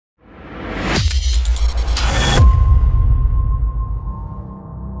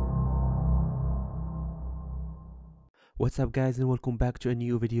What's up guys, and welcome back to a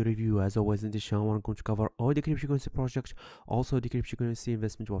new video review. As always in this channel, I'm going to cover all the cryptocurrency projects, also the cryptocurrency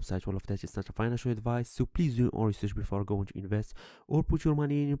investment websites. All of that is not a financial advice, so please do your research before going to invest or put your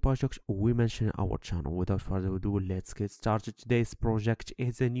money in your projects we mention in our channel. Without further ado, let's get started. Today's project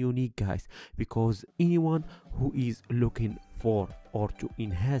is a unique, guys, because anyone who is looking for or to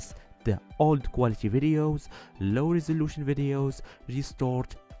enhance the old quality videos, low resolution videos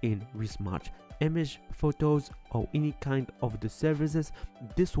restored in resmart image, photos, or any kind of the services,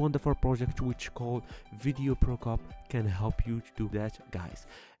 this wonderful project which called Video Procop can help you to do that, guys.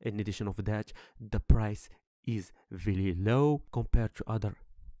 In addition of that, the price is really low compared to other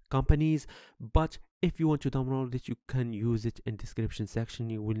companies, but if you want to download it, you can use it in description section.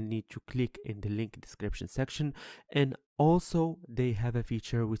 You will need to click in the link description section, and also they have a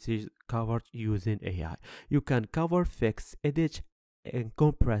feature which is covered using AI. You can cover, fix, edit, and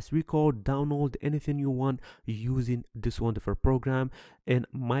compress, record, download anything you want using this wonderful program. And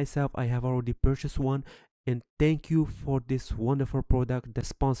myself, I have already purchased one, and thank you for this wonderful product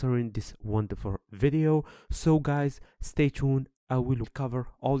that's sponsoring this wonderful video. So guys, stay tuned. I will cover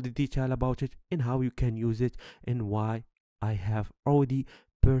all the detail about it and how you can use it and why I have already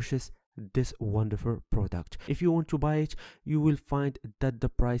purchased this wonderful product. If you want to buy it, you will find that the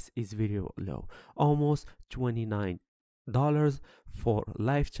price is very low, almost $29 for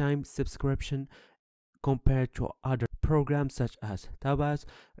lifetime subscription, compared to other programs such as Tabas,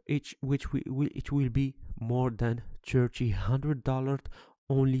 it will be more than $300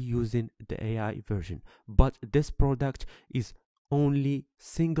 only using the AI version. But this product is only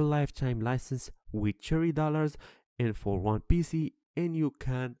single lifetime license with $30 and for one PC, and you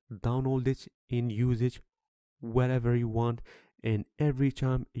can download it and use it wherever you want and every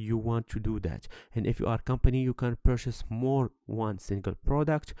time you want to do that. And if you are a company, you can purchase more one single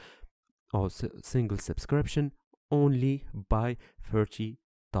product or single subscription only by $30,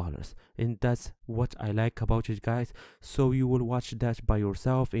 and that's what I like about it, guys. So you will watch that by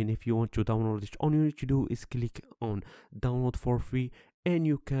yourself, and if you want to download it, all you need to do is click on download for free, and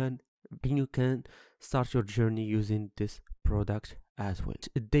you can start your journey using this product as well.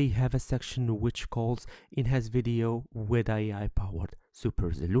 They have a section which calls enhance video with AI powered super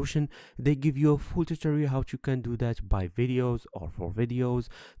resolution. They give you a full tutorial how you can do that by videos or for videos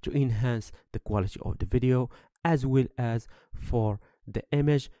to enhance the quality of the video as well as for the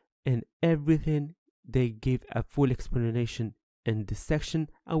image and everything. They give a full explanation in this section.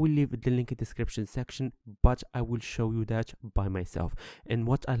 I will leave the link in the description section, but I will show you that by myself. And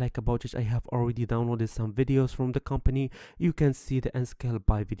what I like about it, I have already downloaded some videos from the company. You can see the Upscale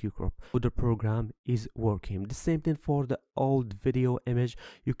by Video Crop. The program is working. The same thing for the old video image.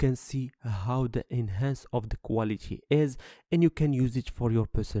 You can see how the enhance of the quality is, and you can use it for your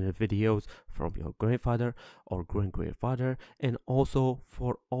personal videos from your grandfather or grandfather, and also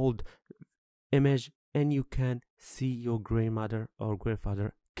for old image, and you can see your grandmother or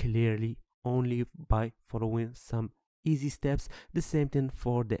grandfather clearly only by following some easy steps. The same thing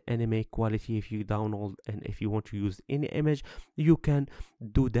for the anime quality. If you download and if you want to use any image, you can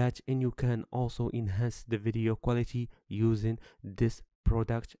do that, and you can also enhance the video quality using this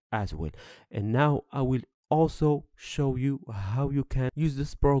product as well. And now I will also show you how you can use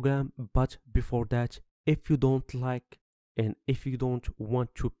this program. But before that, if you don't like and if you don't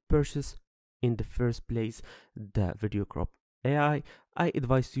want to purchase in the first place the Video Crop AI, I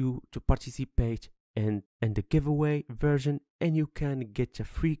advise you to participate in the giveaway version, and you can get a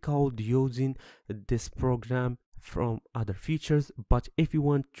free code using this program from other features. But if you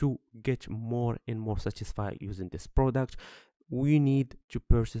want to get more and more satisfied using this product, we need to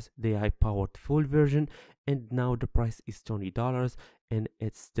purchase the AI powered full version, and now the price is $20, and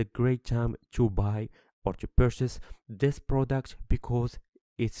it's the great time to buy or to purchase this product because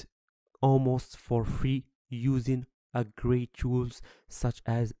it's almost for free using a great tools such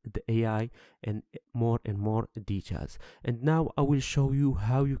as the AI and more details. And now I will show you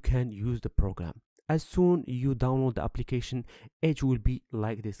how you can use the program. As soon you download the application, it will be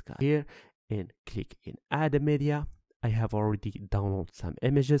like this, guy. Here, and click in add a media. I have already downloaded some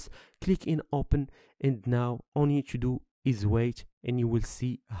images. Click in open, and now all you need to do is wait, and you will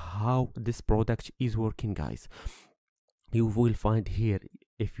see how this product is working, guys. You will find here,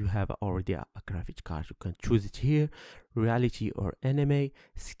 if you have already a graphic card, you can choose it here, reality or anime,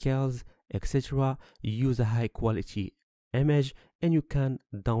 scales, etc. Use a high quality image, and you can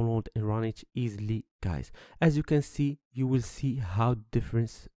download and run it easily, guys. As you can see, you will see how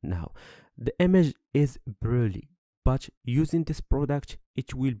difference now. The image is blurry, but using this product,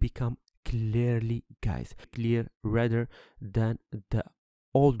 it will become clearly, guys, clear rather than the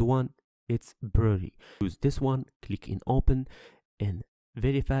old one it's blurry. Use this one, click in open, and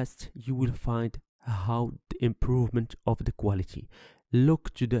very fast you will find how the improvement of the quality.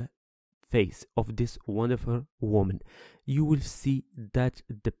 Look to the face of this wonderful woman. You will see that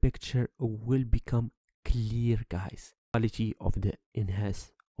the picture will become clear, guys. Quality of the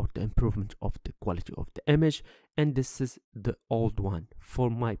enhance or the improvement of the quality of the image, and this is the old one. For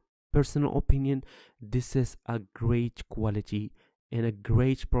my personal opinion, this is a great quality and a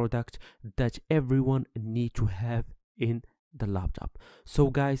great product that everyone need to have in the laptop. So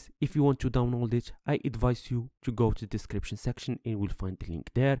guys, if you want to download it, I advise you to go to the description section and you will find the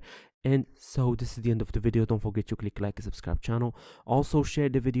link there. And so this is the end of the video. Don't forget to click like and subscribe channel. Also share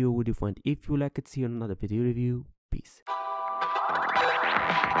the video with your friend if you like it. See you in another video review. Peace.